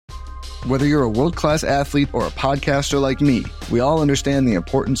Whether you're a world-class athlete or a podcaster like me, we all understand the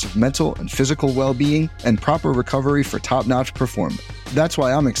importance of mental and physical well-being and proper recovery for top-notch performance. That's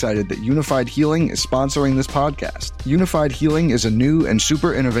why I'm excited that Unified Healing is sponsoring this podcast. Unified Healing is a new and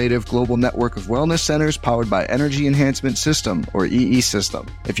super innovative global network of wellness centers powered by Energy Enhancement System, or EE System.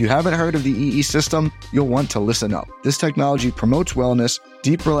 If you haven't heard of the EE System, you'll want to listen up. This technology promotes wellness,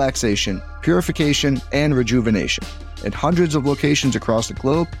 deep relaxation, purification, and rejuvenation. In hundreds of locations across the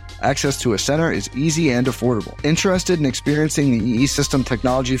globe, access to a center is easy and affordable. Interested in experiencing the EE System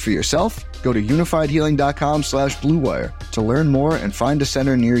technology for yourself? Go to unifiedhealing.com/bluewire to learn more and find a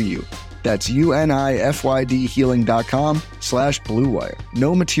center near you. That's unifydhealing.com/bluewire.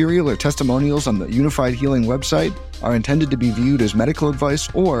 No material or testimonials on the Unified Healing website are intended to be viewed as medical advice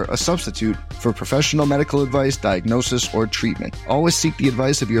or a substitute for professional medical advice, diagnosis, or treatment. Always seek the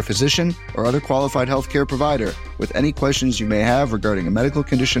advice of your physician or other qualified healthcare provider with any questions you may have regarding a medical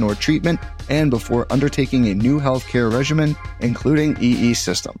condition or treatment and before undertaking a new healthcare regimen, including EE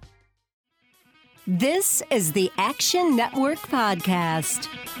System. This is the Action Network Podcast.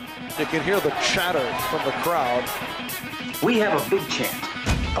 You can hear the chatter from the crowd. We have a big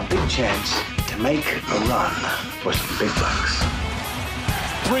chance to make a run for some big bucks.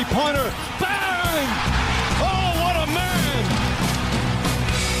 Three-pointer, bang! Oh, what a man!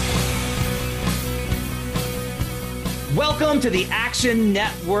 Welcome to the Action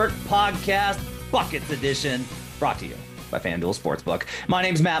Network Podcast, Buckets Edition, brought to you by FanDuel Sportsbook. My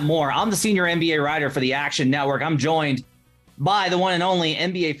name's Matt Moore. I'm the senior NBA writer for the Action Network. I'm joined by the one and only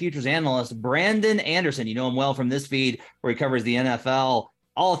NBA futures analyst, Brandon Anderson. You know him well from this feed where he covers the NFL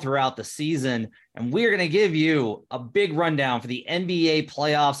all throughout the season. And we're going to give you a big rundown for the NBA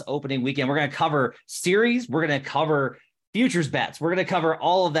playoffs opening weekend. We're going to cover series. We're going to cover futures bets. We're going to cover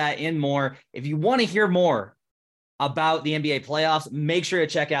all of that and more. If you want to hear more about the NBA playoffs, make sure to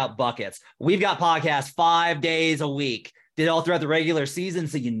check out Buckets. We've got podcasts 5 days a week. Did all throughout the regular season,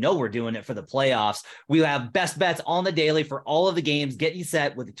 so you know we're doing it for the playoffs. We have best bets on the daily for all of the games. Get you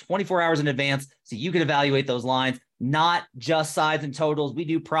set with 24 hours in advance so you can evaluate those lines, not just sides and totals. We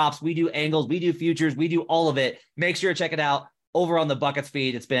do props, we do angles, we do futures, we do all of it. Make sure to check it out over on the Buckets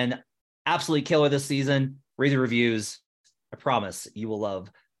feed. It's been absolutely killer this season. Read the reviews. I promise you will love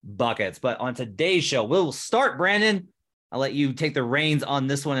Buckets. But on today's show, we'll start, Brandon. I'll let you take the reins on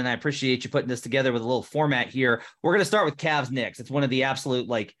this one, and I appreciate you putting this together with a little format here. We're going to start with Cavs Knicks. It's one of the absolute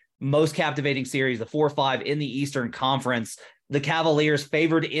most captivating series, the 4-5 in the Eastern Conference. The Cavaliers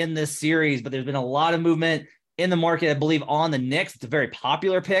favored in this series, but there's been a lot of movement in the market, I believe, on the Knicks. It's a very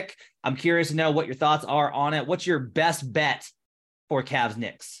popular pick. I'm curious to know what your thoughts are on it. What's your best bet for Cavs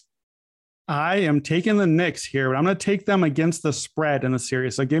Knicks? I am taking the Knicks here, but I'm going to take them against the spread in the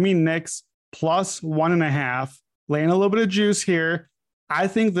series. So give me Knicks plus 1.5. Laying a little bit of juice here. I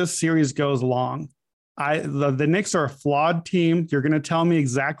think this series goes long. The Knicks are a flawed team. You're going to tell me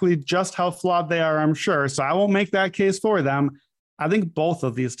exactly just how flawed they are, I'm sure. So I won't make that case for them. I think both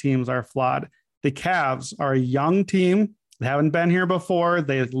of these teams are flawed. The Cavs are a young team. They haven't been here before.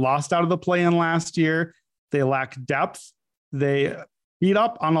 They lost out of the play-in last year. They lack depth. They beat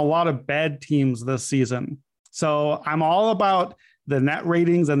up on a lot of bad teams this season. So I'm all about the net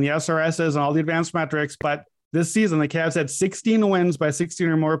ratings and the SRSs and all the advanced metrics, but this season, the Cavs had 16 wins by 16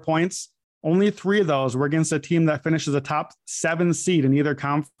 or more points. Only 3 of those were against a team that finishes a top 7 seed in either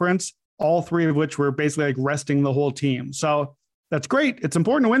conference, all 3 of which were basically resting the whole team. So that's great. It's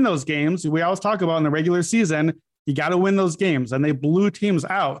important to win those games. We always talk about in the regular season, you got to win those games, and they blew teams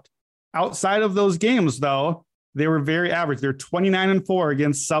out. Outside of those games, though, they were very average. They're 29-4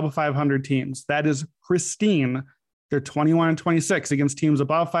 against sub-500 teams. That is pristine. They're 21-26 against teams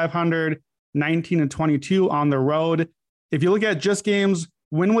above 500. 19-22 on the road. If you look at just games,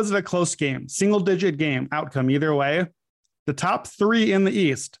 when was it a close game? Single-digit game outcome either way. The top 3 in the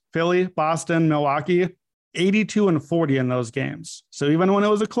East, Philly, Boston, Milwaukee, 82-40 in those games. So even when it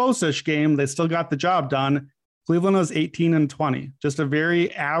was a close-ish game, they still got the job done. Cleveland was 18-20, just a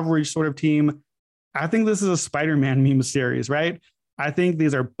very average sort of team. I think this is a Spider-Man meme series, right? I think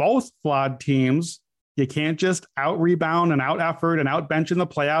these are both flawed teams. You can't just out-rebound and out-effort and out-bench in the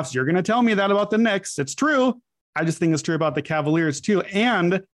playoffs. You're going to tell me that about the Knicks. It's true. I just think it's true about the Cavaliers, too.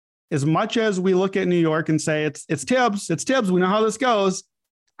 And as much as we look at New York and say, it's Tibbs, we know how this goes,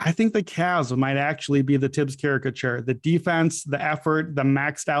 I think the Cavs might actually be the Tibbs caricature. The defense, the effort, the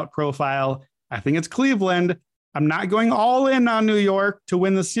maxed-out profile. I think it's Cleveland. I'm not going all in on New York to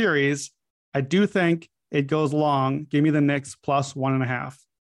win the series. I do think it goes long. Give me the Knicks plus 1.5.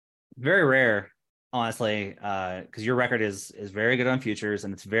 Very rare, honestly, because your record is very good on futures,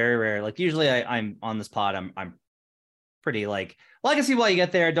 and it's very rare. Like usually I'm on this pod, I'm pretty like, well, I can see why you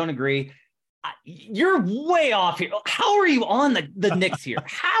get there. Don't agree. You're way off here. How are you on the Knicks here?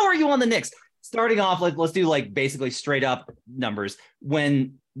 How are you on the Knicks? Starting off, like, let's do like basically straight up numbers.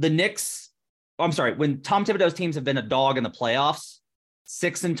 When Tom Thibodeau's teams have been a dog in the playoffs,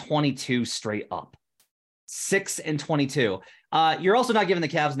 6-22 straight up. 6-22. You're also not giving the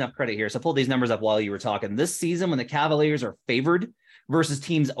Cavs enough credit here. So pull these numbers up while you were talking. This season, when the Cavaliers are favored versus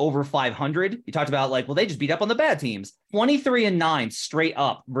teams over 500, you talked about like, well, they just beat up on the bad teams. 23-9 straight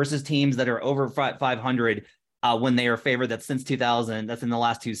up versus teams that are over 500 when they are favored. That's since 2000. That's in the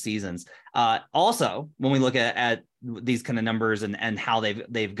last 2 seasons. Also, when we look at these kind of numbers and how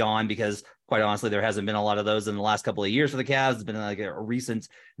they've gone, because quite honestly, there hasn't been a lot of those in the last couple of years for the Cavs. It's been like a recent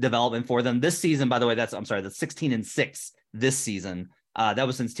development for them. This season, by the way, that's 16-6 this season. That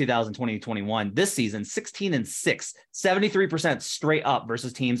was since 2020-21. This season, 16-6, 73% straight up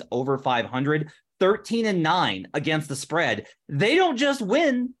versus teams over 500, 13-9 against the spread. They don't just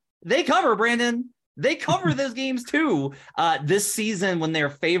win, they cover, Brandon. They cover those games too. This season, when they're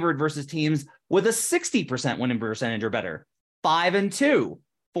favored versus teams with a 60% winning percentage or better, 5-2,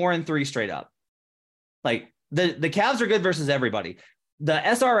 4-3 straight up. Like the Cavs are good versus everybody. The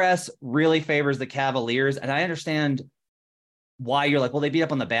SRS really favors the Cavaliers, and I understand why you're like, well, they beat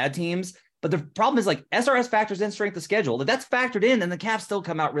up on the bad teams. But the problem is like SRS factors in strength of schedule. If that's factored in, then the Cavs still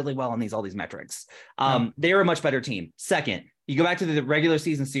come out really well on all these metrics. They are a much better team. Second, you go back to the regular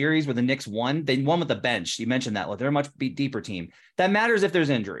season series where the Knicks won. They won with the bench. You mentioned that. Like, they're a much deeper team. That matters if there's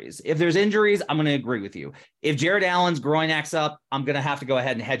injuries. If there's injuries, I'm going to agree with you. If Jared Allen's groin acts up, I'm going to have to go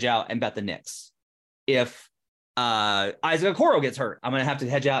ahead and hedge out and bet the Knicks. If Isaac Okoro gets hurt, I'm going to have to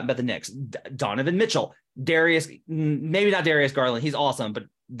hedge out and bet the Knicks. Donovan Mitchell, maybe not Darius Garland. He's awesome, but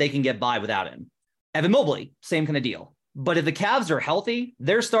they can get by without him. Evan Mobley, same kind of deal. But if the Cavs are healthy,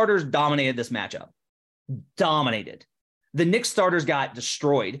 their starters dominated this matchup. Dominated. The Knicks starters got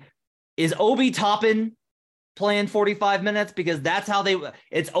destroyed. Is Obi Toppin playing 45 minutes? Because that's how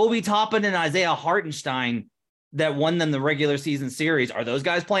it's Obi Toppin and Isaiah Hartenstein that won them the regular season series. Are those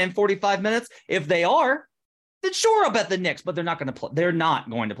guys playing 45 minutes? If they are, then sure, I'll bet the Knicks, but they're not going to play. They're not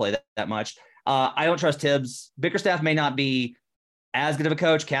going to play that much. I don't trust Tibbs. Bickerstaff may not be as good of a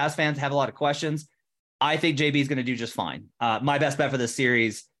coach. Cavs fans have a lot of questions. I think JB is going to do just fine. My best bet for this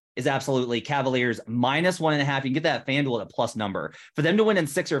series is absolutely Cavaliers -1.5. You can get that FanDuel at a plus number. For them to win in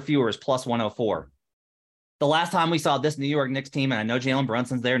 6 or fewer is plus 104. The last time we saw this New York Knicks team, and I know Jalen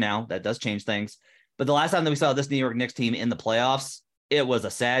Brunson's there now, that does change things, but the last time that we saw this New York Knicks team in the playoffs, it was a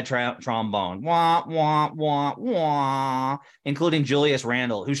sad trombone. Wah, wah, wah, wah, including Julius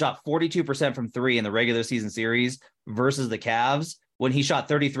Randle, who shot 42% from 3 in the regular season series versus the Cavs when he shot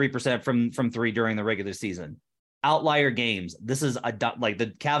 33% from 3 during the regular season. Outlier games. This is like the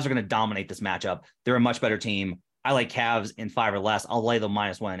Cavs are going to dominate this matchup. They're a much better team. I like Cavs in 5 or less. I'll lay them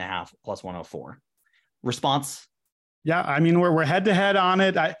 -1.5 plus 104. Response? Yeah, I mean, we're head to head on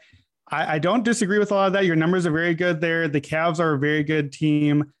it. I don't disagree with a lot of that. Your numbers are very good there. The Cavs are a very good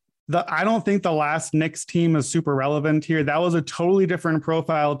team. I don't think the last Knicks team is super relevant here. That was a totally different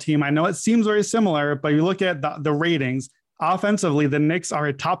profile team. I know it seems very similar, but you look at the ratings. Offensively, the Knicks are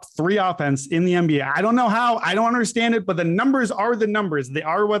a top 3 offense in the NBA. I don't know how. I don't understand it, but the numbers are the numbers. They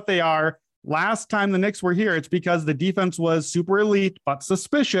are what they are. Last time the Knicks were here, it's because the defense was super elite, but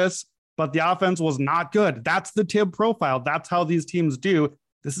suspicious, but the offense was not good. That's the Tibb profile. That's how these teams do.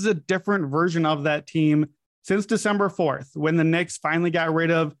 This is a different version of that team since December 4th, when the Knicks finally got rid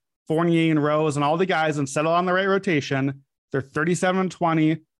of Fournier and Rose and all the guys and settled on the right rotation. They're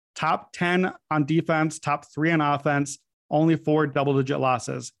 37-20, top 10 on defense, top 3 on offense, only 4 double-digit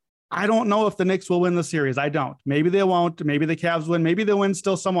losses. I don't know if the Knicks will win the series. I don't. Maybe they won't. Maybe the Cavs win. Maybe they'll win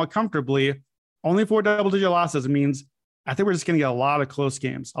still somewhat comfortably. Only 4 double-digit losses means I think we're just going to get a lot of close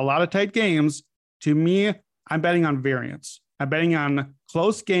games, a lot of tight games. To me, I'm betting on variance. I'm betting on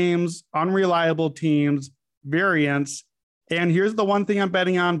close games, unreliable teams, variance. And here's the one thing I'm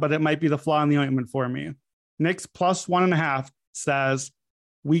betting on, but it might be the flaw in the ointment for me. Knicks +1.5 says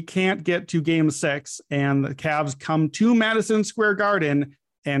we can't get to game 6 and the Cavs come to Madison Square Garden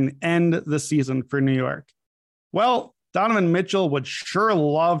and end the season for New York. Well, Donovan Mitchell would sure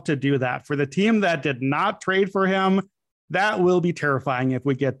love to do that. For the team that did not trade for him, that will be terrifying if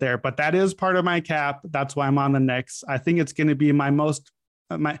we get there. But that is part of my cap. That's why I'm on the Knicks. I think it's going to be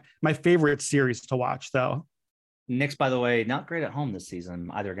my favorite series to watch, though. Knicks, by the way, not great at home this season,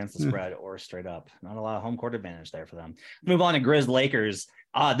 either against the spread or straight up. Not a lot of home court advantage there for them. Move on to Grizz Lakers.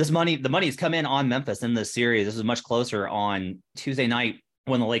 The money's come in on Memphis in this series. This is much closer on Tuesday night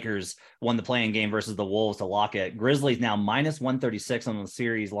when the Lakers won the play-in game versus the Wolves to lock it. Grizzlies now -136 on the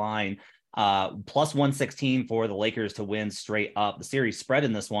series line. Plus 116 for the Lakers to win straight up. The series spread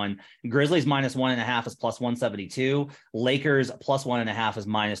in this one, Grizzlies minus 1.5 is plus 172. Lakers plus 1.5 is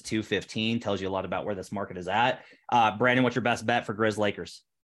minus 215. Tells you a lot about where this market is at. Brandon, what's your best bet for Grizz Lakers?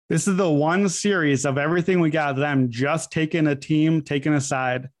 This is the one series of everything we got them just taking a team, taking a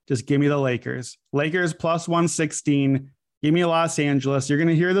side. Just give me the Lakers. Lakers plus 116. Give me Los Angeles. You're going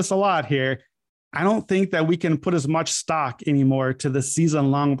to hear this a lot here. I don't think that we can put as much stock anymore to the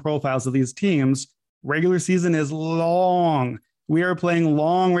season-long profiles of these teams. Regular season is long. We are playing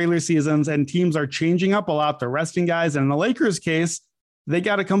long regular seasons, and teams are changing up a lot. They're resting guys. And in the Lakers' case, they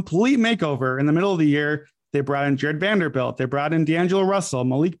got a complete makeover in the middle of the year. They brought in Jared Vanderbilt. They brought in D'Angelo Russell,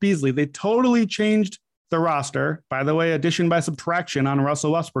 Malik Beasley. They totally changed the roster. By the way, addition by subtraction on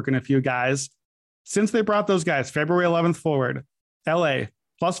Russell Westbrook and a few guys. Since they brought those guys, February 11th forward, LA,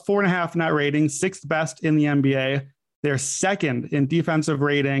 plus 4.5 net rating, 6th best in the NBA. They're second in defensive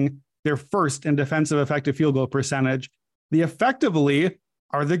rating. They're first in defensive effective field goal percentage. The effectively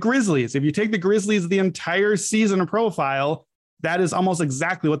are the Grizzlies. If you take the Grizzlies, the entire season profile, that is almost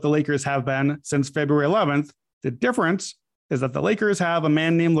exactly what the Lakers have been since February 11th. The difference is that the Lakers have a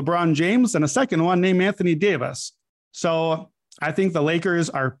man named LeBron James and a second one named Anthony Davis. So I think the Lakers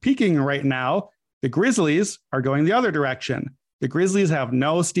are peaking right now. The Grizzlies are going the other direction. The Grizzlies have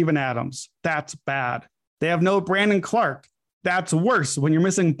no Steven Adams. That's bad. They have no Brandon Clark. That's worse when you're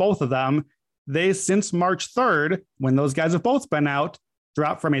missing both of them. They, since March 3rd, when those guys have both been out,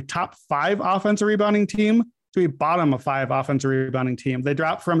 dropped from a top 5 offensive rebounding team to a bottom of 5 offensive rebounding team. They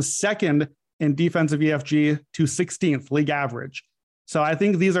dropped from second in defensive EFG to 16th league average. So I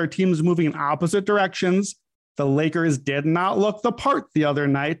think these are teams moving in opposite directions. The Lakers did not look the part the other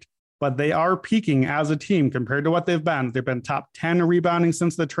night, but they are peaking as a team compared to what they've been. They've been top 10 rebounding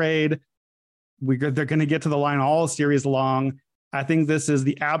since the trade. They're going to get to the line all series long. I think this is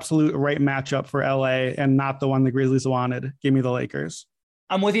the absolute right matchup for LA and not the one the Grizzlies wanted. Give me the Lakers.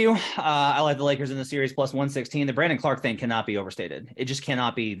 I'm with you. I like the Lakers in the series plus 116. The Brandon Clark thing cannot be overstated. It just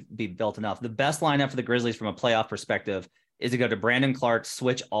cannot be built enough. The best lineup for the Grizzlies from a playoff perspective is to go to Brandon Clark,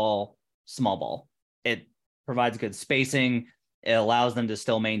 switch all, small ball. It provides good spacing. It allows them to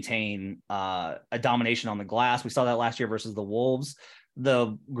still maintain a domination on the glass. We saw that last year versus the Wolves.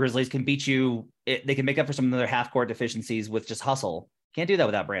 The Grizzlies can beat you. They can make up for some of their half-court deficiencies with just hustle. Can't do that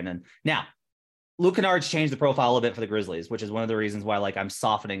without Brandon. Now, Luke Kennard's changed the profile a little bit for the Grizzlies, which is one of the reasons why I'm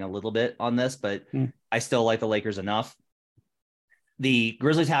softening a little bit on this, but I still like the Lakers enough. The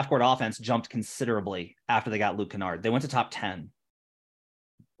Grizzlies half-court offense jumped considerably after they got Luke Kennard. They went to top 10.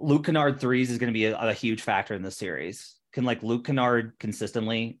 Luke Kennard threes is going to be a huge factor in this series. Can Luke Kennard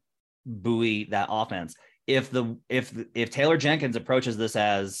consistently buoy that offense? If Taylor Jenkins approaches this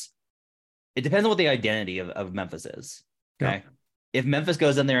as, it depends on what the identity of Memphis is. Okay. Yeah. If Memphis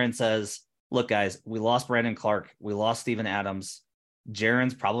goes in there and says, look, guys, we lost Brandon Clark. We lost Steven Adams.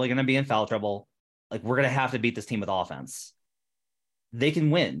 Jaren's probably going to be in foul trouble. We're going to have to beat this team with offense. They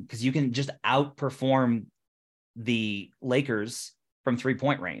can win because you can just outperform the Lakers from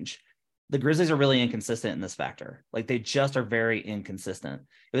 3-point range. The Grizzlies are really inconsistent in this factor. They just are very inconsistent.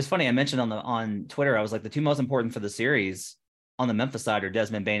 It was funny. I mentioned on Twitter, I was like, the two most important for the series on the Memphis side are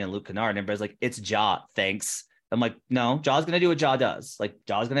Desmond Bane and Luke Kennard. And everybody's like, it's Ja, thanks. I'm like, no, Ja's going to do what Ja does.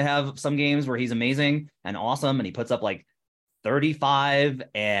 Ja's going to have some games where he's amazing and awesome. And he puts up 35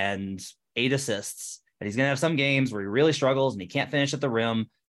 and 8 assists. And he's going to have some games where he really struggles and he can't finish at the rim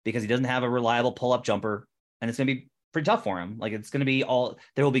because he doesn't have a reliable pull-up jumper. And it's going to be pretty tough for him. It's going to be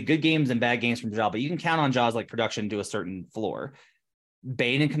there will be good games and bad games from Ja, but you can count on Ja's production to a certain floor.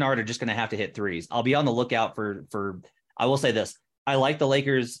 Bane and Kennard are just going to have to hit threes. I'll be on the lookout for I will say this. I like the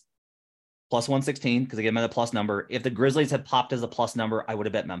Lakers plus 116 because they get them at a plus number. If the Grizzlies had popped as a plus number, I would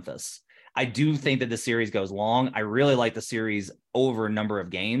have bet Memphis. I do think that the series goes long. I really like the series over number of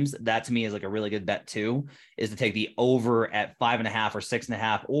games. That to me is a really good bet too, is to take the over at 5.5 or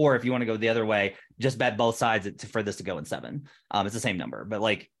 6.5. Or if you want to go the other way, just bet both sides for this to go in 7. It's the same number, but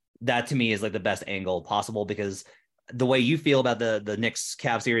that to me is the best angle possible because the way you feel about the Knicks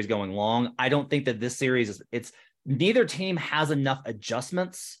Cavs series going long, I don't think that this series it's neither team has enough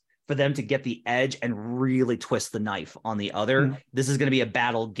adjustments for them to get the edge and really twist the knife on the other. This is going to be a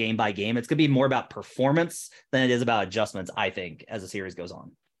battle game by game. It's going to be more about performance than it is about adjustments, I think, as the series goes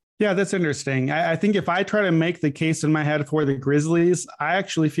on. Yeah, that's interesting. I think if I try to make the case in my head for the Grizzlies, I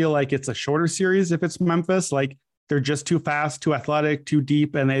actually feel like it's a shorter series if it's Memphis. They're just too fast, too athletic, too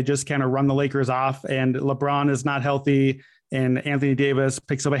deep, and they just kind of run the Lakers off. And LeBron is not healthy, and Anthony Davis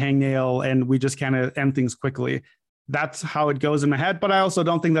picks up a hangnail, and we just kind of end things quickly. That's how it goes in my head, but I also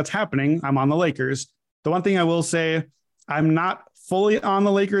don't think that's happening. I'm on the Lakers. The one thing I will say, I'm not fully on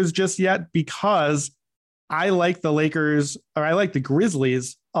the Lakers just yet because I like the Lakers, or I like the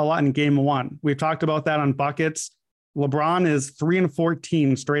Grizzlies a lot in game one. We've talked about that on buckets. LeBron is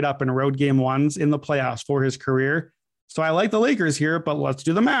 3-14 straight up in road game ones in the playoffs for his career. So I like the Lakers here, but let's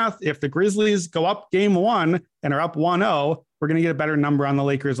do the math. If the Grizzlies go up game one and are up 1-0, we're going to get a better number on the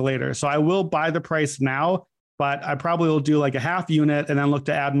Lakers later. So I will buy the price now, but I probably will do like a half unit and then look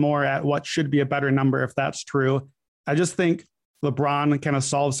to add more at what should be a better number if that's true. I just think LeBron kind of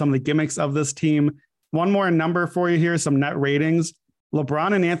solves some of the gimmicks of this team. One more number for you here, some net ratings.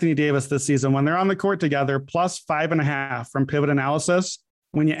 LeBron and Anthony Davis this season, when they're on the court together, plus 5.5 from Pivot Analysis.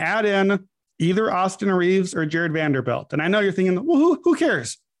 When you add in either Austin Reeves or Jared Vanderbilt, and I know you're thinking, well, who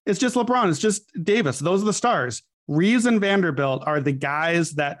cares? It's just LeBron. It's just Davis. Those are the stars. Reeves and Vanderbilt are the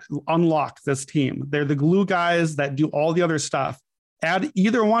guys that unlock this team. They're the glue guys that do all the other stuff. Add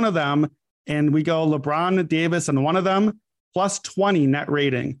either one of them, and we go LeBron, Davis, and one of them, plus 20 net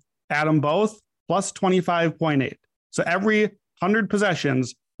rating. Add them both, plus 25.8. So every 100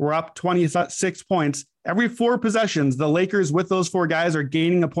 possessions, we're up 26 points. Every 4 possessions, the Lakers with those 4 guys are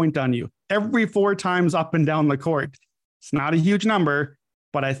gaining a point on you. Every 4 times up and down the court. It's not a huge number,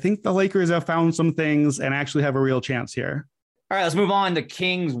 but I think the Lakers have found some things and actually have a real chance here. All right, let's move on to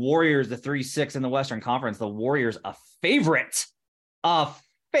Kings Warriors, the 3-6 in the Western Conference. The Warriors, a favorite.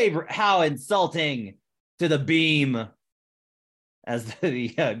 How insulting to the beam, as the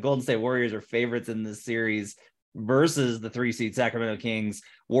Golden State Warriors are favorites in this series versus the 3-seed Sacramento Kings.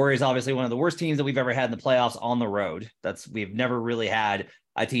 Warriors, obviously one of the worst teams that we've ever had in the playoffs on the road. We've never really had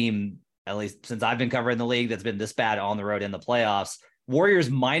a team, at least since I've been covering the league, that's been this bad on the road in the playoffs. Warriors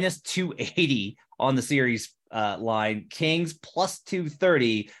minus 280 on the series line. Kings plus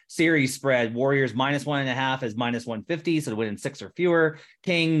 230 series spread. Warriors minus 1.5 is minus 150, so to win in 6 or fewer.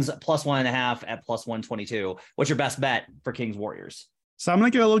 Kings plus 1.5 at plus 122. What's your best bet for Kings Warriors? So I'm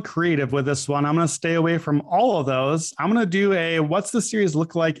going to get a little creative with this one. I'm going to stay away from all of those. I'm going to do what's the series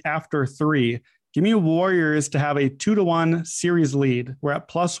look like after 3? Give me Warriors to have a 2-1 series lead. We're at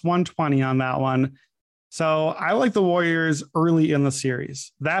plus 120 on that one. So I like the Warriors early in the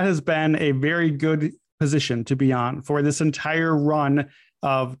series. That has been a very good position to be on for this entire run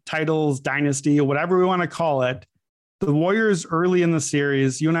of titles, dynasty, whatever we want to call it. The Warriors early in the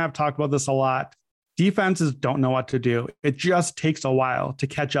series, you and I have talked about this a lot. Defenses don't know what to do. It just takes a while to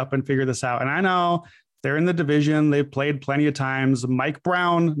catch up and figure this out. And I know they're in the division. They've played plenty of times. Mike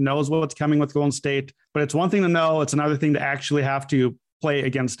Brown knows what's coming with Golden State, but it's one thing to know. It's another thing to actually have to play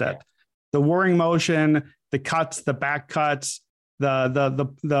against it. The warring motion, the cuts, the back cuts,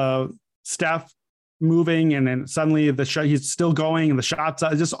 the Steph moving, and then suddenly the shot, he's still going, and the shots,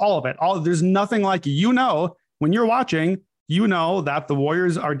 just all of it. There's nothing like, when you're watching, that the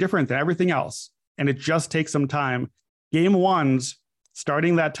Warriors are different than everything else. And it just takes some time. Game ones,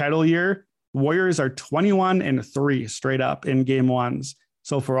 starting that title year, Warriors are 21-3 straight up in game ones.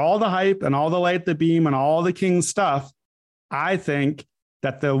 So for all the hype and all the light at the beam and all the Kings stuff, I think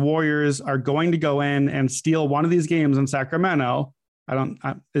that the Warriors are going to go in and steal one of these games in Sacramento.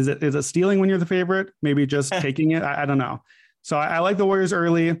 Is it stealing when you're the favorite? Maybe just taking it. I don't know. So I like the Warriors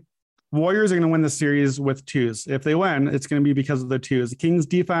early. Warriors are going to win the series with 2s. If they win, it's going to be because of the 2s. The Kings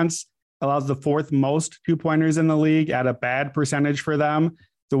defense allows the 4th most 2-pointers in the league at a bad percentage for them.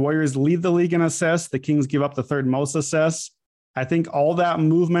 The Warriors lead the league in assists. The Kings give up the 3rd most assists. I think all that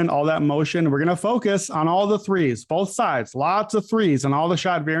movement, all that motion, we're going to focus on all the 3s, both sides, lots of 3s and all the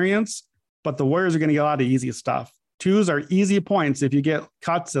shot variants, but the Warriors are going to get a lot of easy stuff. 2s are easy points if you get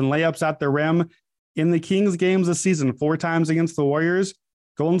cuts and layups at the rim. In the Kings games this season, 4 times against the Warriors,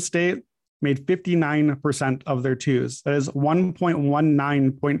 Golden State made 59% of their 2s. That is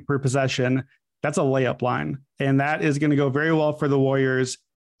 1.19 point per possession. That's a layup line. And that is going to go very well for the Warriors.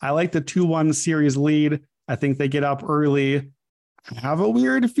 I like the 2-1 series lead. I think they get up early. I have a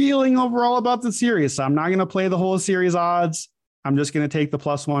weird feeling overall about the series. So I'm not going to play the whole series odds. I'm just going to take the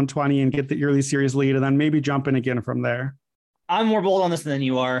plus 120 and get the early series lead and then maybe jump in again from there. I'm more bold on this than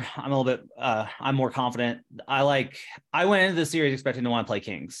you are. I'm a little bit, I'm more confident. I went into the series expecting to want to play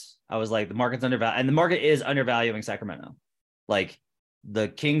Kings. I was like, the market's undervalued, and the market is undervaluing Sacramento. Like, the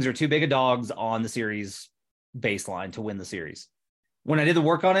Kings are too big of dogs on the series baseline to win the series. When I did the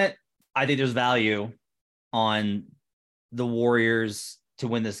work on it, I think there's value on the Warriors to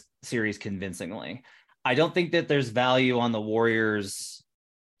win this series convincingly. I don't think that there's value on the Warriors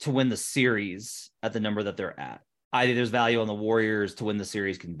to win the series at the number that they're at. I think there's value on the Warriors to win the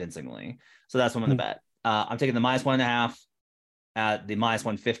series convincingly. So that's what I'm going to bet. I'm taking the minus 1.5 at the minus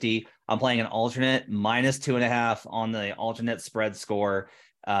 150. I'm playing an alternate minus 2.5 on the alternate spread score.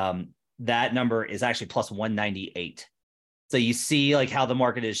 That number is actually plus 198. So you see like how the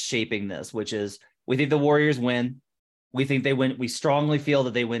market is shaping this, which is we think the Warriors win. We think they win. We strongly feel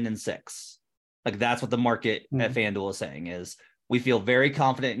that they win in 6. Like that's what the market at FanDuel is saying is we feel very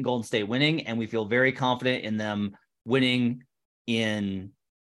confident in Golden State winning, and we feel very confident in them winning in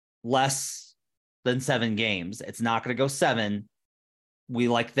less than 7 games. It's not going to go 7. We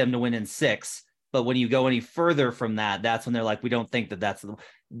like them to win in 6. But when you go any further from that, that's when they're like, we don't think that that's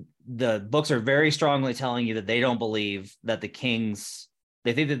the books are very strongly telling you that they don't believe that the Kings,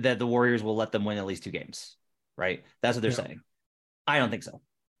 they think that the Warriors will let them win at least 2 games, right? That's what they're saying. I don't think so.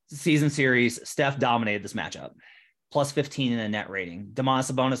 Season series, Steph dominated this matchup. Plus 15 in a net rating.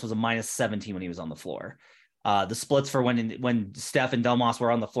 Domantas Sabonis was a minus 17 when he was on the floor. The splits for when Steph and Domas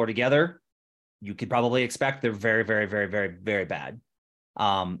were on the floor together, you could probably expect they're very, very, very, very, very bad.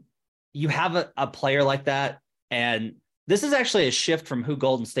 You have a player like that, and this is actually a shift from who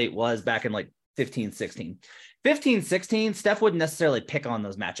Golden State was back in like 15-16. 15-16, Steph wouldn't necessarily pick on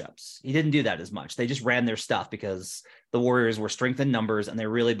those matchups. He didn't do that as much. They just ran their stuff because the Warriors were strength in numbers and they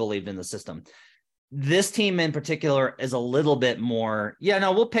really believed in the system. This team in particular is a little bit more,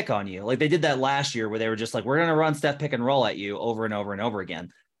 we'll pick on you. Like they did that last year where they were just like, we're going to run Steph pick and roll at you over and over and over again.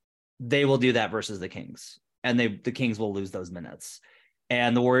 They will do that versus the Kings, and the Kings will lose those minutes.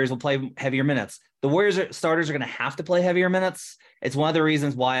 And the Warriors will play heavier minutes. The Warriors starters are going to have to play heavier minutes. It's one of the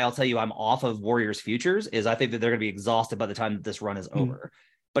reasons why I'll tell you I'm off of Warriors futures is I think that they're going to be exhausted by the time that this run is over.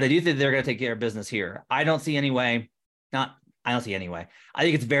 But I do think they're going to take care of business here. I don't see any way. I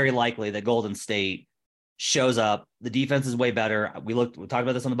think it's very likely that Golden State shows up. The defense is way better. We talked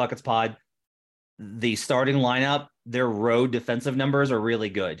about this on the Buckets pod. The starting lineup, their road defensive numbers are really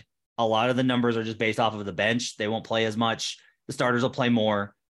good. A lot of the numbers are just based off of the bench. They won't play as much. The starters will play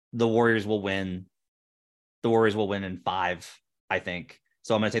more. The Warriors will win. The Warriors will win in 5, I think.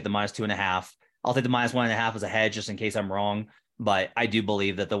 So I'm going to take the minus 2.5. I'll take the minus 1.5 as a hedge just in case I'm wrong. But I do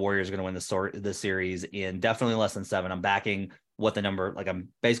believe that the Warriors are going to win the series in definitely less than 7. I'm backing what the number, like I'm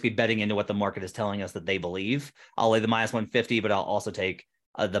basically betting into what the market is telling us that they believe. I'll lay the minus 150, but I'll also take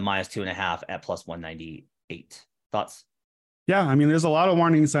the minus 2.5 at plus 198. Thoughts? Yeah, I mean, there's a lot of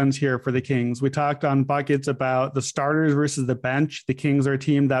warning signs here for the Kings. We talked on Buckets about the starters versus the bench. The Kings are a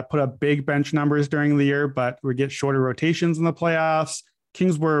team that put up big bench numbers during the year, but we get shorter rotations in the playoffs.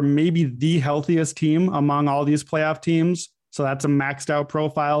 Kings were maybe the healthiest team among all these playoff teams. So that's a maxed out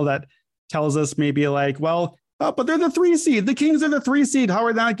profile that tells us maybe like, well, but they're the 3 seed. The Kings are the 3 seed. How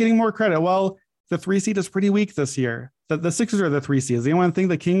are they not getting more credit? Well, the 3 seed is pretty weak this year. The Sixers are the 3 seeds. Anyone think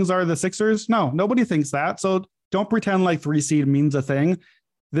the Kings are the Sixers? No, nobody thinks that. So don't pretend like 3 seed means a thing.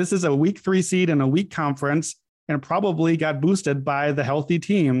 This is a weak 3 seed in a weak conference and probably got boosted by the healthy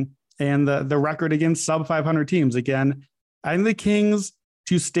team and the record against sub 500 teams. Again, I think the Kings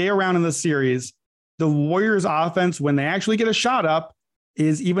to stay around in the series, the Warriors offense, when they actually get a shot up,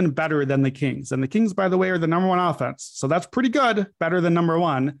 is even better than the Kings. And the Kings, by the way, are the number 1 offense. So that's pretty good, better than number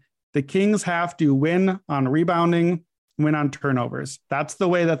 1. The Kings have to win on rebounding, win on turnovers. That's the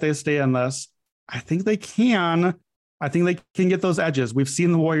way that they stay in this. I think they can. I think they can get those edges. We've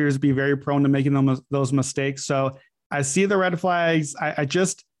seen the Warriors be very prone to making those mistakes. So I see the red flags.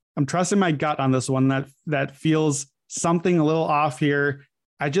 I'm trusting my gut on this one that feels something a little off here.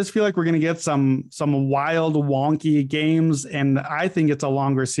 I just feel like we're going to get some wild, wonky games, and I think it's a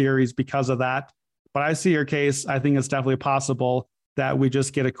longer series because of that. But I see your case. I think it's definitely possible that we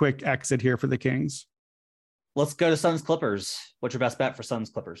just get a quick exit here for the Kings. Let's go to Suns Clippers. What's your best bet for Suns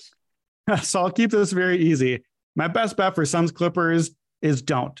Clippers? So I'll keep this very easy. My best bet for Suns Clippers is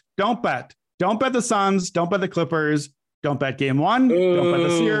don't bet. Don't bet the Suns. Don't bet the Clippers. Don't bet game 1. Ooh. Don't bet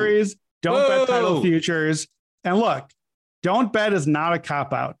the series. Don't bet title futures. And look, don't bet is not a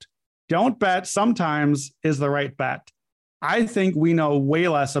cop-out. Don't bet sometimes is the right bet. I think we know way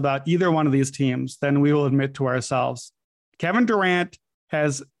less about either one of these teams than we will admit to ourselves. Kevin Durant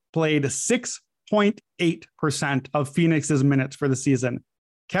has played 6.8% of Phoenix's minutes for the season.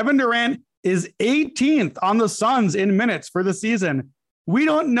 Kevin Durant is 18th on the Suns in minutes for the season. We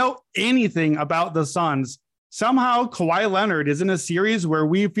don't know anything about the Suns. Somehow Kawhi Leonard is in a series where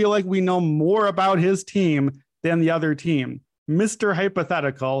we feel like we know more about his team than the other team. Mr.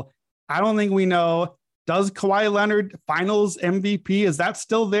 Hypothetical. I don't think we know. Does Kawhi Leonard finals MVP? Is that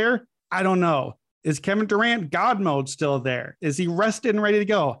still there? I don't know. Is Kevin Durant God mode still there? Is he rested and ready to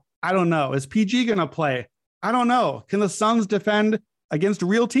go? I don't know. Is PG going to play? I don't know. Can the Suns defend against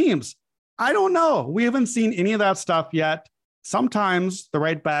real teams? I don't know. We haven't seen any of that stuff yet. Sometimes the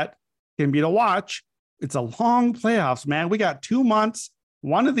right bet can be to watch. It's a long playoffs, man. We got 2 months.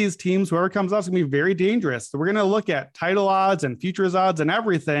 One of these teams, whoever comes out, is going to be very dangerous. So we're going to look at title odds and futures odds and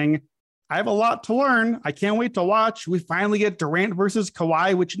everything. I have a lot to learn. I can't wait to watch. We finally get Durant versus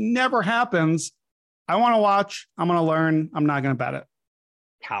Kawhi, which never happens. I want to watch. I'm going to learn. I'm not going to bet it.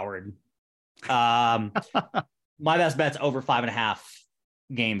 Coward. My best bet's over 5.5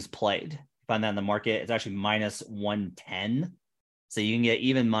 games played. Find that in the market. It's actually minus 110. So you can get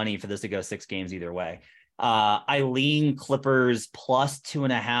even money for this to go 6 games either way. I lean Clippers plus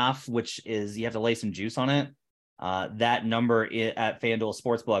 2.5, which is, you have to lay some juice on it. That number at FanDuel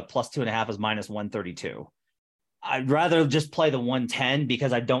Sportsbook plus 2.5 is minus 132. I'd rather just play the 110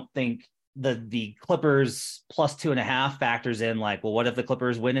 because I don't think the Clippers plus 2.5 factors in like, well, what if the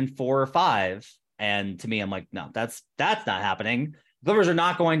Clippers win in 4 or 5? And to me, I'm like, no, that's not happening. Clippers are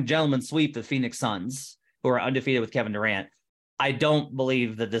not going to gentlemen sweep the Phoenix Suns, who are undefeated with Kevin Durant. I don't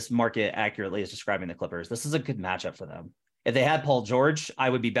believe that this market accurately is describing the Clippers. This is a good matchup for them. If they had Paul George,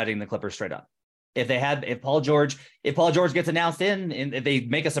 I would be betting the Clippers straight up. If Paul George gets announced and if they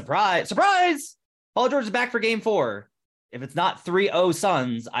make a surprise, Paul George is back for game 4. If it's not 3-0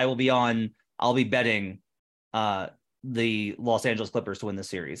 Suns, I'll be betting the Los Angeles Clippers to win the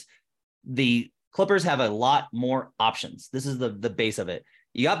series. The Clippers have a lot more options. This is the base of it.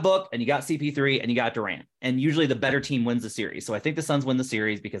 You got Book and you got CP3 and you got Durant, and usually the better team wins the series. So I think the Suns win the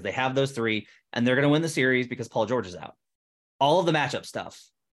series because they have those 3, and they're going to win the series because Paul George is out. All of the matchup stuff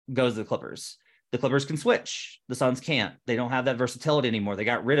goes to the Clippers. The Clippers can switch. The Suns can't. They don't have that versatility anymore. They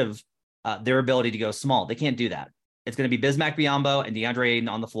got rid of their ability to go small. They can't do that. It's going to be Bismack Biyombo and DeAndre Ayton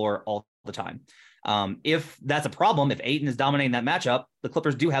on the floor all the time. If that's a problem, if Ayton is dominating that matchup, the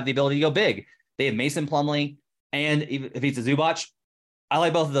Clippers do have the ability to go big. They have Mason Plumlee, and if he's a Zubac, I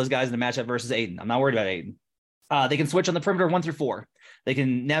like both of those guys in the matchup versus Ayton. I'm not worried about Ayton. They can switch on the perimeter 1 through 4. They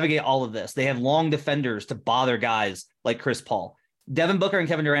can navigate all of this. They have long defenders to bother guys like Chris Paul. Devin Booker and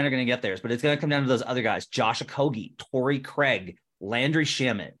Kevin Durant are going to get theirs, but it's going to come down to those other guys: Josh Okogie, Torrey Craig, Landry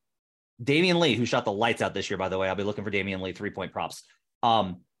Shamet, Damian Lee, who shot the lights out this year, by the way. I'll be looking for Damian Lee 3-point props.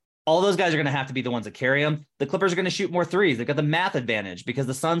 All those guys are going to have to be the ones that carry them. The Clippers are going to shoot more threes. They've got the math advantage because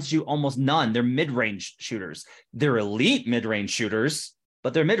the Suns shoot almost none. They're mid-range shooters. They're elite mid-range shooters,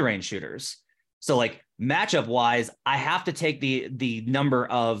 but they're mid-range shooters. So like matchup wise, I have to take the number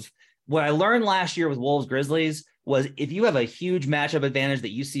of what I learned last year with Wolves Grizzlies was if you have a huge matchup advantage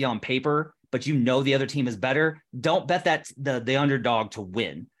that you see on paper, but you know the other team is better, don't bet that the underdog to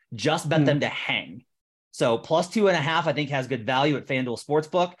win. Just bet them to hang. So plus 2.5, I think has good value at FanDuel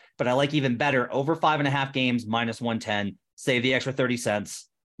Sportsbook, but I like even better over 5.5 games, minus 110, save the extra 30 cents.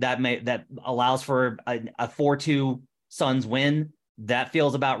 That allows for a 4-2 Suns win. That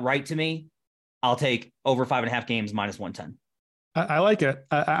feels about right to me. I'll take over 5.5 games, minus 110. I like it.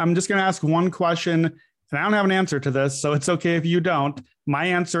 I'm just going to ask one question, and I don't have an answer to this, so it's okay if you don't. My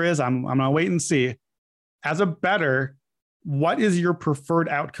answer is I'm going to wait and see. As a bettor, what is your preferred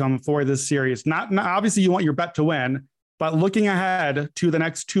outcome for this series? Not obviously you want your bet to win, but looking ahead to the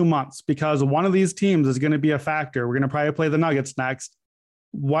next 2 months, because one of these teams is going to be a factor. We're going to probably play the Nuggets next.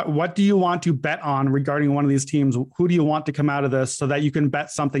 What do you want to bet on regarding one of these teams? Who do you want to come out of this so that you can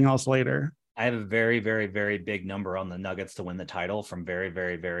bet something else later? I have a very, very, very big number on the Nuggets to win the title from very,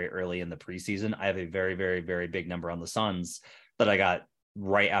 very, very early in the preseason. I have a very, very, very big number on the Suns that I got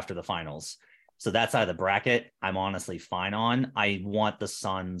right after the finals. So that side of the bracket, I'm honestly fine on. I want the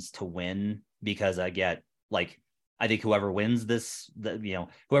Suns to win because I think whoever wins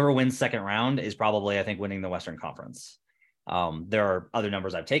whoever wins second round is probably, I think, winning the Western Conference. There are other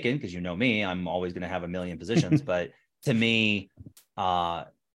numbers I've taken because you know me, I'm always going to have a million positions. But to me,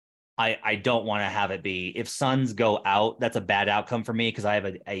 I don't want to have it be if Suns go out, that's a bad outcome for me because I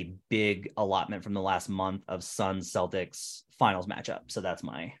have a big allotment from the last month of Suns Celtics finals matchup. So that's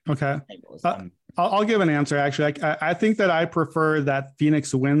my okay. I'll give an answer. Actually, I think that I prefer that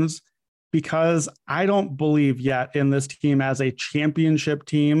Phoenix wins because I don't believe yet in this team as a championship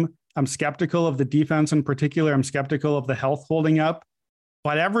team. I'm skeptical of the defense in particular. I'm skeptical of the health holding up,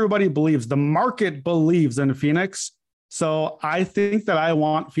 but everybody believes, the market believes in Phoenix. So I think that I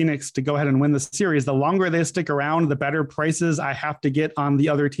want Phoenix to go ahead and win the series. The longer they stick around, the better prices I have to get on the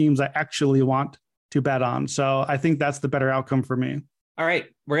other teams I actually want to bet on. So I think that's the better outcome for me. All right.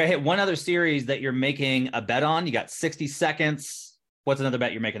 We're going to hit one other series that you're making a bet on. You got 60 seconds. What's another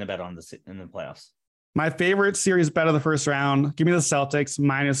bet you're making a bet on in the playoffs? My favorite series bet of the first round. Give me the Celtics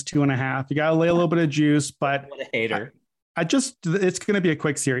minus 2.5. You got to lay a little bit of juice, but what a hater. It's going to be a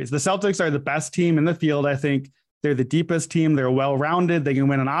quick series. The Celtics are the best team in the field. I think they're the deepest team. They're well-rounded. They can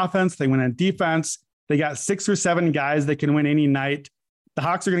win on offense. They win on defense. They got 6 or 7 guys that can win any night. The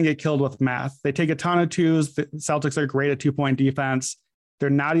Hawks are going to get killed with math. They take a ton of twos. The Celtics are great at 2-point defense. They're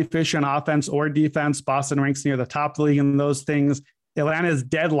not efficient offense or defense. Boston ranks near the top of the league in those things. Atlanta is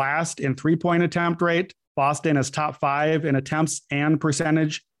dead last in 3-point attempt rate. Boston is top 5 in attempts and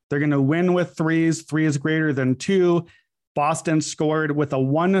percentage. They're going to win with threes. 3 is greater than 2. Boston scored with a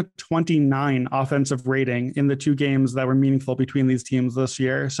 129 offensive rating in the 2 games that were meaningful between these teams this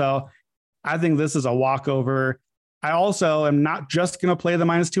year. So I think this is a walkover. I also am not just going to play the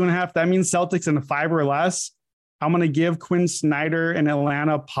 -2.5. That means Celtics in 5 or less. I'm going to give Quinn Snyder and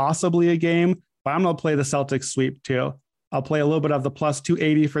Atlanta possibly a game, but I'm going to play the Celtics sweep too. I'll play a little bit of the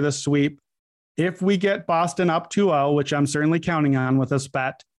 +280 for the sweep. If we get Boston up 2-0, which I'm certainly counting on with this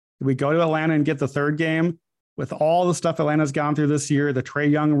bet, if we go to Atlanta and get the 3rd game, with all the stuff Atlanta's gone through this year, the Trae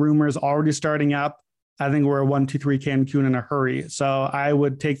Young rumors already starting up, I think we're a 1-2-3 Cancun in a hurry. So I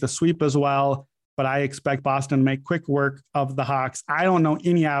would take the sweep as well, but I expect Boston to make quick work of the Hawks. I don't know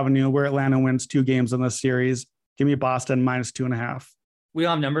any avenue where Atlanta wins 2 games in this series. Give me Boston -2.5. We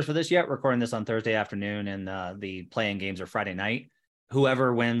don't have numbers for this yet. Recording this on Thursday afternoon, and the playing games are Friday night.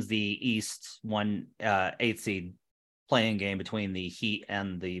 Whoever wins the East 8th seed playing game between the Heat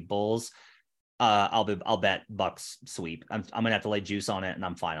and the Bulls, I'll bet Bucks sweep. I'm gonna have to lay juice on it, and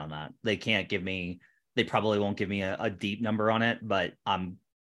I'm fine on that. They probably won't give me a deep number on it, but I'm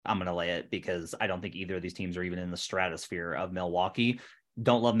gonna lay it because I don't think either of these teams are even in the stratosphere of Milwaukee.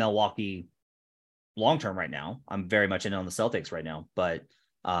 Don't love Milwaukee long term right now. I'm very much in on the Celtics right now, but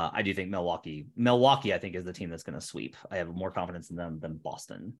I do think Milwaukee, I think, is the team that's going to sweep. I have more confidence in them than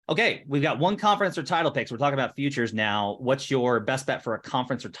Boston. Okay, we've got one conference or title picks. We're talking about futures now. What's your best bet for a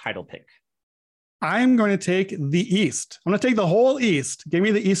conference or title pick? I'm going to take the East. I'm going to take the whole East. Give me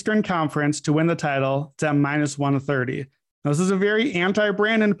the Eastern Conference to win the title. It's at -130. Now, this is a very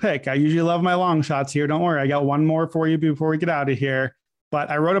anti-Brandon pick. I usually love my long shots here. Don't worry. I got one more for you before we get out of here. But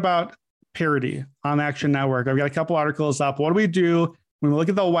I wrote about parity on Action Network. I've got a couple articles up. What do we do when we look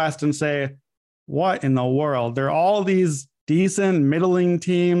at the West and say, what in the world? There are all these decent middling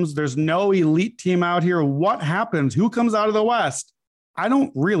teams. There's no elite team out here. What happens? Who comes out of the West? I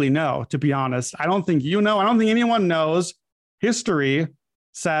don't really know, to be honest. I don't think you know. I don't think anyone knows. History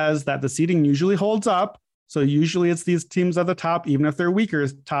says that the seeding usually holds up. So usually it's these teams at the top, even if they're weaker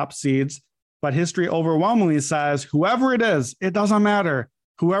top seeds. But history overwhelmingly says whoever it is, it doesn't matter.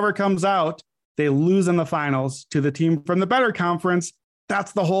 Whoever comes out, they lose in the finals to the team from the better conference.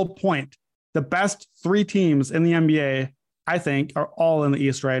 That's the whole point. The best 3 teams in the NBA, I think, are all in the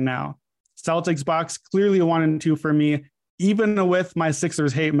East right now. Celtics, Bucks, clearly 1 and 2 for me. Even with my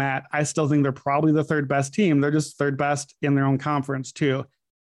Sixers hate, Matt, I still think they're probably the 3rd best team. They're just 3rd best in their own conference too.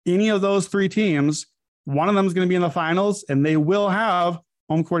 Any of those 3 teams, one of them is going to be in the finals, and they will have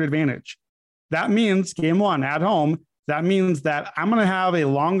home court advantage. That means game 1 at home. That means that I'm going to have a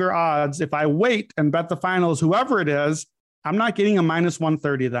longer odds. If I wait and bet the finals, whoever it is, I'm not getting a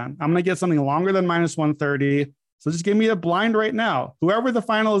 -130 then. I'm going to get something longer than -130. So just give me a blind right now. Whoever the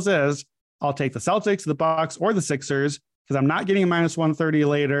finals is, I'll take the Celtics, the Bucks, or the Sixers, because I'm not getting a -130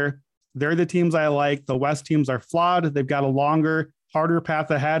 later. They're the teams I like. The West teams are flawed. They've got a longer, harder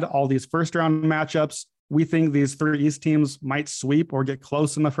path ahead. All these first round matchups. We think these 3 East teams might sweep or get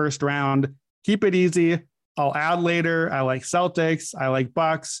close in the first round. Keep it easy. I'll add later. I like Celtics. I like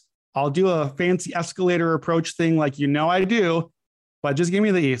Bucks. I'll do a fancy escalator approach thing like I do, but just give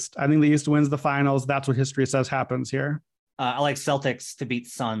me the East. I think the East wins the finals. That's what history says happens here. I like Celtics to beat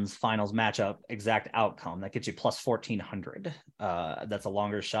Suns finals matchup, exact outcome. That gets you +1400. That's a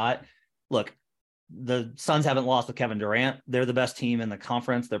longer shot. Look, the Suns haven't lost with Kevin Durant. They're the best team in the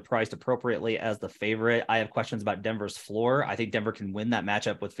conference. They're priced appropriately as the favorite. I have questions about Denver's floor. I think Denver can win that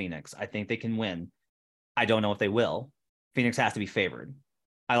matchup with Phoenix. I think they can win. I don't know if they will. Phoenix has to be favored.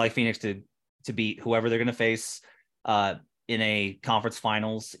 I like Phoenix to beat whoever they're going to face in a conference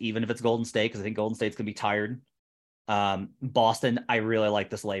finals, even if it's Golden State, because I think Golden State's going to be tired. Boston, I really like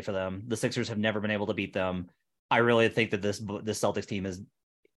this lay for them. The Sixers have never been able to beat them. I really think that this Celtics team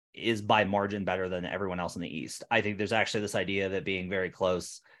is by margin better than everyone else in the East. I think there's actually this idea of it being very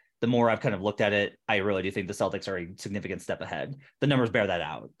close. The more I've kind of looked at it, I really do think the Celtics are a significant step ahead. The numbers bear that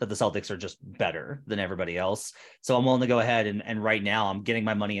out, that the Celtics are just better than everybody else. So I'm willing to go ahead and right now I'm getting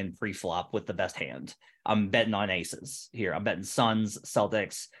my money in pre-flop with the best hand. I'm betting on aces here. I'm betting Suns,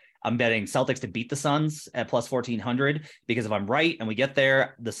 Celtics. I'm betting Celtics to beat the Suns at +1400, because if I'm right and we get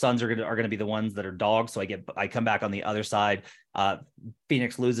there, the Suns are going to be the ones that are dogs. So I come back on the other side.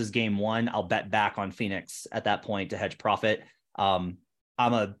 Phoenix loses game 1. I'll bet back on Phoenix at that point to hedge profit.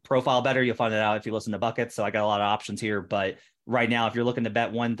 I'm a profile bettor. You'll find it out if you listen to Buckets. So I got a lot of options here, but right now, if you're looking to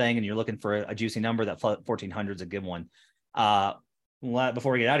bet one thing and you're looking for a juicy number, that 1400 is a good one.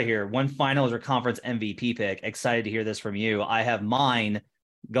 Before we get out of here, one finals or conference MVP pick. Excited to hear this from you. I have mine.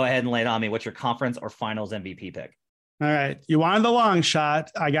 Go ahead and lay it on me. What's your conference or finals MVP pick? All right. You wanted the long shot.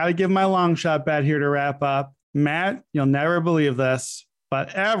 I got to give my long shot bet here to wrap up. Matt, you'll never believe this,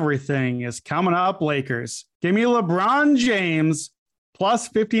 but everything is coming up Lakers. Give me LeBron James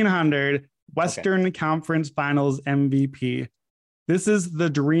plus 1,500 Western Conference Finals MVP. This is the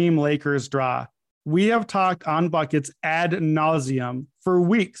dream Lakers draw. We have talked on Buckets ad nauseum for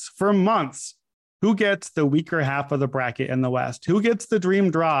weeks, for months. Who gets the weaker half of the bracket in the West? Who gets the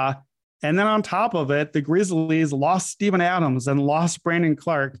dream draw? And then on top of it, the Grizzlies lost Steven Adams and lost Brandon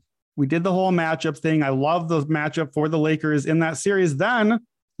Clark. We did the whole matchup thing. I love the matchup for the Lakers in that series. Then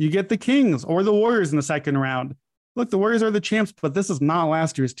you get the Kings or the Warriors in the second round. Look, the Warriors are the champs, but this is not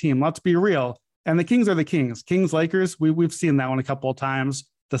last year's team. Let's be real. And the Kings are the Kings. Kings, Lakers, we've seen that one a couple of times.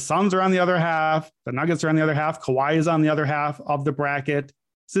 The Suns are on the other half. The Nuggets are on the other half. Kawhi is on the other half of the bracket.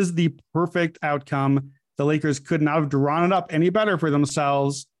 This is the perfect outcome. The Lakers could not have drawn it up any better for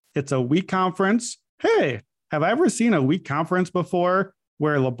themselves. It's a weak conference. Hey, have I ever seen a weak conference before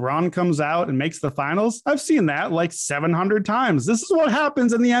where LeBron comes out and makes the finals? I've seen that like 700 times. This is what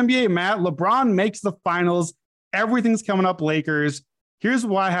happens in the NBA, Matt. LeBron makes the finals. Everything's coming up Lakers. Here's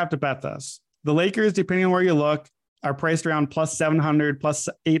why I have to bet this. The Lakers, depending on where you look, are priced around plus 700, plus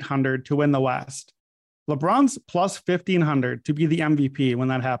 800 to win the West. LeBron's plus 1,500 to be the MVP when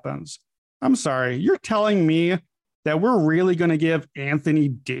that happens. I'm sorry, you're telling me that we're really going to give Anthony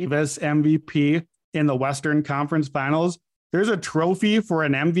Davis MVP in the Western Conference Finals? There's a trophy for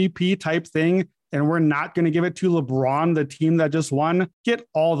an MVP type thing, and we're not going to give it to LeBron, the team that just won? Get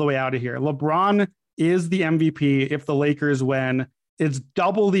all the way out of here. LeBron is the MVP if the Lakers win. It's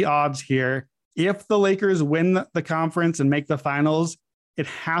double the odds here. If the Lakers win the conference and make the finals, it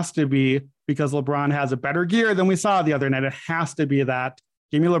has to be because LeBron has a better gear than we saw the other night. It has to be that.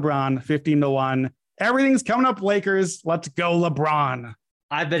 Give me LeBron 15-1. Everything's coming up Lakers. Let's go LeBron.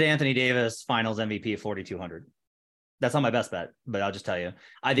 I bet Anthony Davis finals MVP 4,200. That's not my best bet, but I'll just tell you,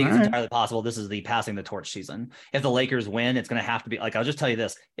 I think it's entirely possible. This is the passing the torch season. If the Lakers win, it's going to have to be like, I'll just tell you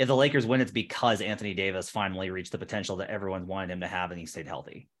this. If the Lakers win, it's because Anthony Davis finally reached the potential that everyone wanted him to have and he stayed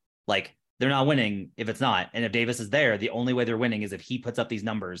healthy. Like, they're not winning if it's not. And if Davis is there, the only way they're winning is if he puts up these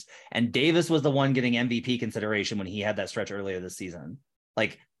numbers. And Davis was the one getting MVP consideration when he had that stretch earlier this season.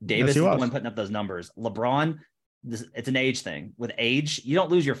 Like, Davis is the one putting up those numbers. LeBron, it's an age thing. With age, you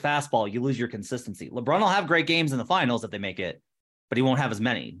don't lose your fastball, you lose your consistency. LeBron will have great games in the finals if they make it, but he won't have as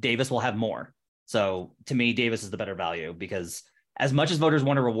many. Davis will have more. So to me, Davis is the better value because as much as voters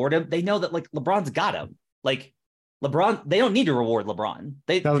want to reward him, they know that like LeBron's got him. Like, LeBron, they don't need to reward LeBron.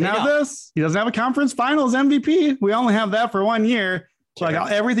 He doesn't have this. He doesn't have a conference finals MVP. We only have that for 1 year. So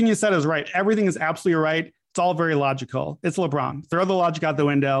like everything you said is right. Everything is absolutely right. It's all very logical. It's LeBron. Throw the logic out the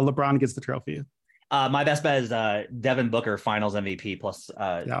window. LeBron gets the trophy. My best bet is Devin Booker finals MVP plus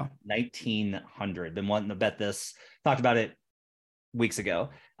 1,900. Been wanting to bet this. Talked about it weeks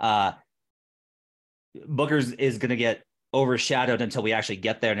ago. Booker's is going to get overshadowed until we actually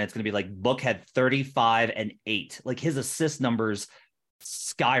get there, and it's going to be like Book had 35 and 8. Like his assist numbers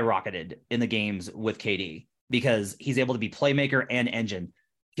skyrocketed in the games with KD because he's able to be playmaker and engine.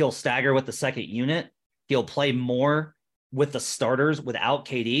 He'll stagger with the second unit. He'll play more with the starters without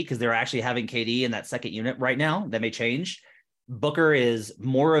KD because they're actually having KD in that second unit right now. That may change. Booker is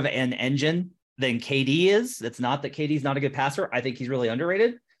more of an engine than KD is. It's not that KD's not a good passer. I think he's really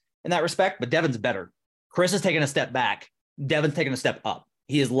underrated in that respect, but Devin's better. Chris is taking a step back. Devin's taking a step up.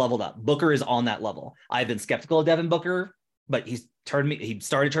 He is leveled up. Booker is on that level. I've been skeptical of Devin Booker, but he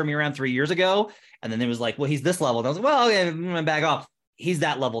started turning me around 3 years ago. And then it was like, well, he's this level. And I was like, well, okay, I'm gonna back off. He's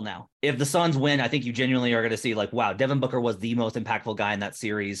that level now. If the Suns win, I think you genuinely are going to see like, wow, Devin Booker was the most impactful guy in that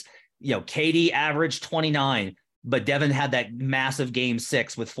series. You know, KD averaged 29, but Devin had that massive game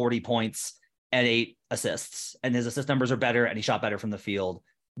 6 with 40 points and 8 assists. And his assist numbers are better and he shot better from the field.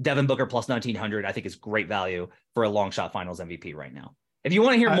 Devin Booker plus 1,900, I think is great value for a long shot finals MVP right now. If you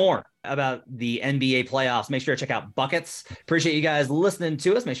want to hear more about the NBA playoffs, make sure to check out Buckets. Appreciate you guys listening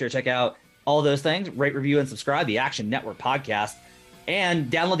to us. Make sure to check out all those things. Rate, review, and subscribe the Action Network podcast.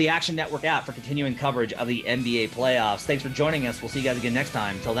 And download the Action Network app for continuing coverage of the NBA playoffs. Thanks for joining us. We'll see you guys again next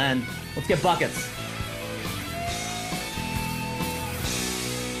time. Until then, let's get buckets.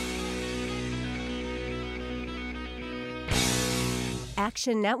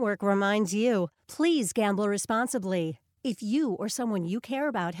 Action Network reminds you, please gamble responsibly. If you or someone you care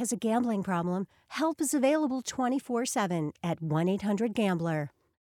about has a gambling problem, help is available 24/7 at 1-800-GAMBLER.